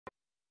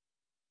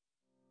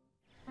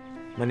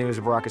My name is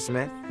Baraka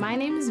Smith. My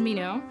name is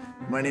Mino.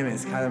 My name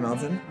is Kyler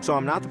Melton. So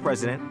I'm not the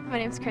president. My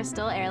name is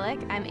Crystal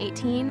Ehrlich. I'm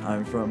 18.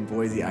 I'm from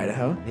Boise,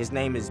 Idaho. His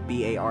name is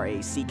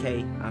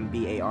B-A-R-A-C-K. I'm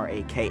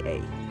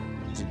B-A-R-A-K-A.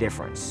 There's a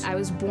difference. I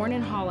was born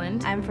in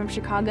Holland. I'm from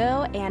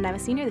Chicago, and I'm a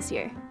senior this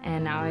year.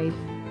 And now I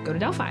go to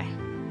Delphi.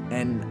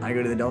 And I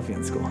go to the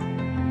Delphian school.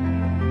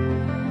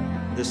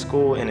 The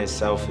school in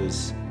itself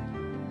it's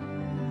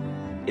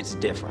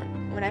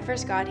different. When I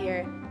first got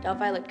here,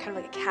 Delphi looked kind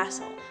of like a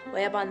castle,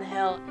 way up on the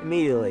hill.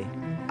 Immediately,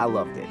 I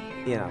loved it.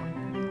 You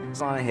know,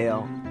 it's on a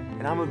hill,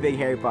 and I'm a big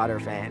Harry Potter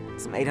fan.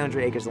 Some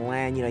 800 acres of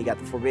land, you know, you got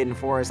the Forbidden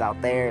Forest out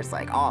there. It's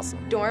like awesome.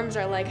 Dorms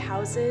are like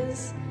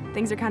houses.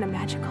 Things are kind of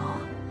magical.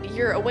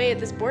 You're away at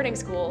this boarding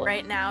school.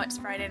 Right now it's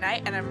Friday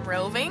night and I'm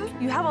roving.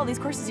 You have all these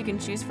courses you can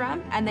choose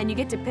from, and then you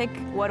get to pick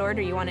what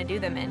order you want to do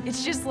them in.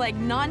 It's just like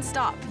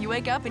non-stop. You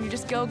wake up and you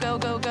just go, go,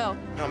 go, go.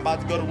 I'm about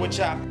to go to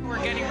woodshop.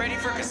 We're getting ready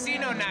for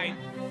casino night.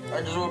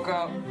 I just woke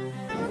up.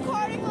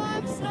 Recording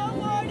on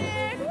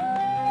snowboarding.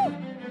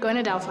 Woo! Going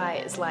to Delphi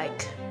is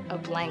like a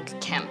blank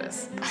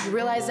canvas. You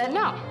realize that,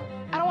 no,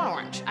 I don't want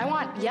orange. I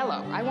want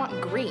yellow. I want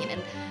green.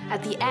 And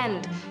at the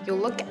end, you'll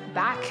look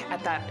back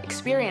at that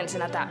experience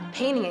and at that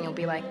painting and you'll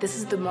be like, this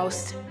is the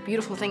most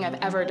beautiful thing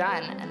I've ever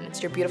done, and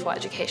it's your beautiful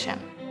education.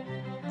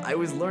 I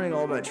was learning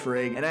all about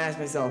trig, and I asked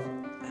myself,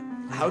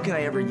 how can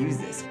I ever use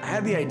this? I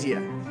had the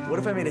idea, what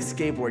if I made a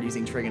skateboard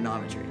using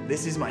trigonometry?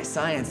 This is my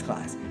science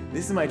class.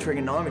 This is my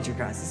trigonometry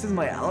class. This is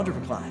my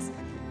algebra class.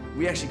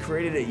 We actually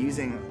created it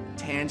using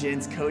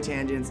tangents,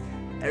 cotangents,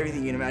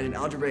 everything you can imagine,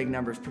 algebraic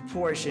numbers,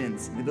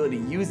 proportions. The ability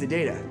to use the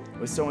data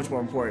was so much more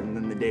important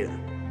than the data.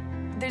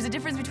 There's a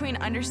difference between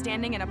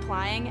understanding and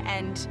applying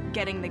and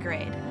getting the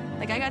grade.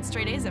 Like, I got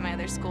straight A's at my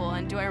other school,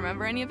 and do I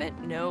remember any of it?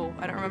 No,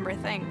 I don't remember a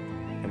thing.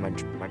 And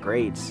my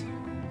grades,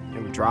 they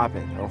were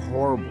dropping. They were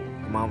horrible.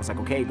 My mom was like,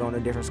 okay, you're going to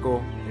a different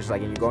school. She's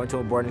like, and you're going to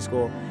a boarding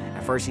school.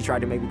 At first, she tried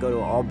to make me go to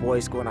an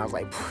all-boys school, and I was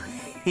like,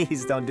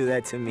 please don't do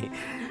that to me.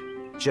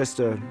 Just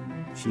a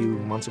few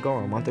months ago,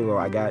 or a month ago,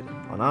 I got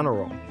an honor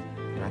roll.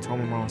 And I told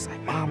my mom, I was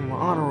like, Mom, I'm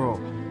on honor roll.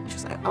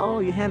 She's like, oh,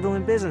 you're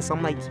handling business.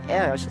 I'm like,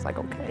 yeah. She's like,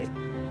 okay.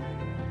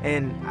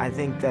 And I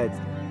think that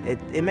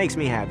it makes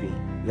me happy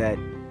that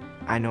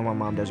I know my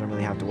mom doesn't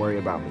really have to worry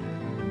about me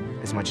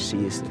as much as she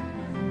used to.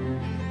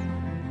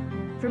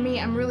 For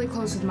me, I'm really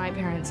close with my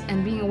parents,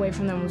 and being away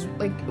from them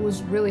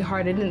was really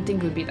hard. I didn't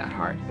think it would be that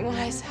hard. When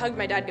I hugged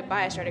my dad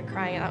goodbye, I started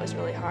crying, and that was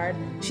really hard.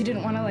 She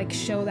didn't want to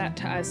show that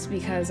to us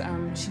because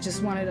she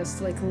just wanted us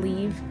to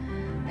leave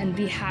and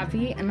be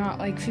happy and not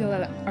feel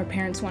that our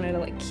parents wanted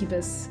to keep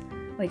us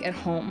at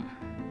home.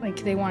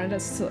 They wanted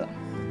us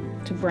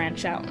to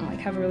branch out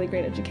and have a really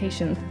great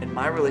education. And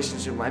my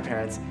relationship with my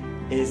parents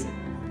is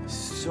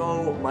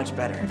so much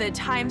better. The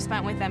time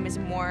spent with them is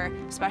more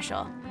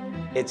special.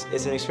 It's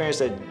an experience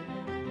that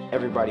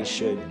everybody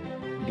should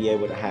be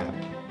able to have.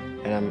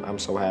 And I'm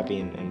so happy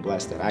and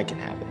blessed that I can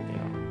have it, you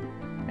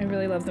know. I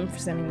really love them for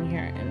sending me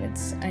here,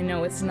 and I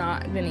know it's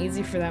not been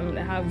easy for them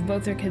to have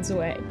both their kids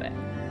away, but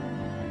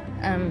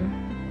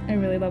I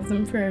really love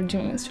them for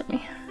doing this for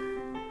me.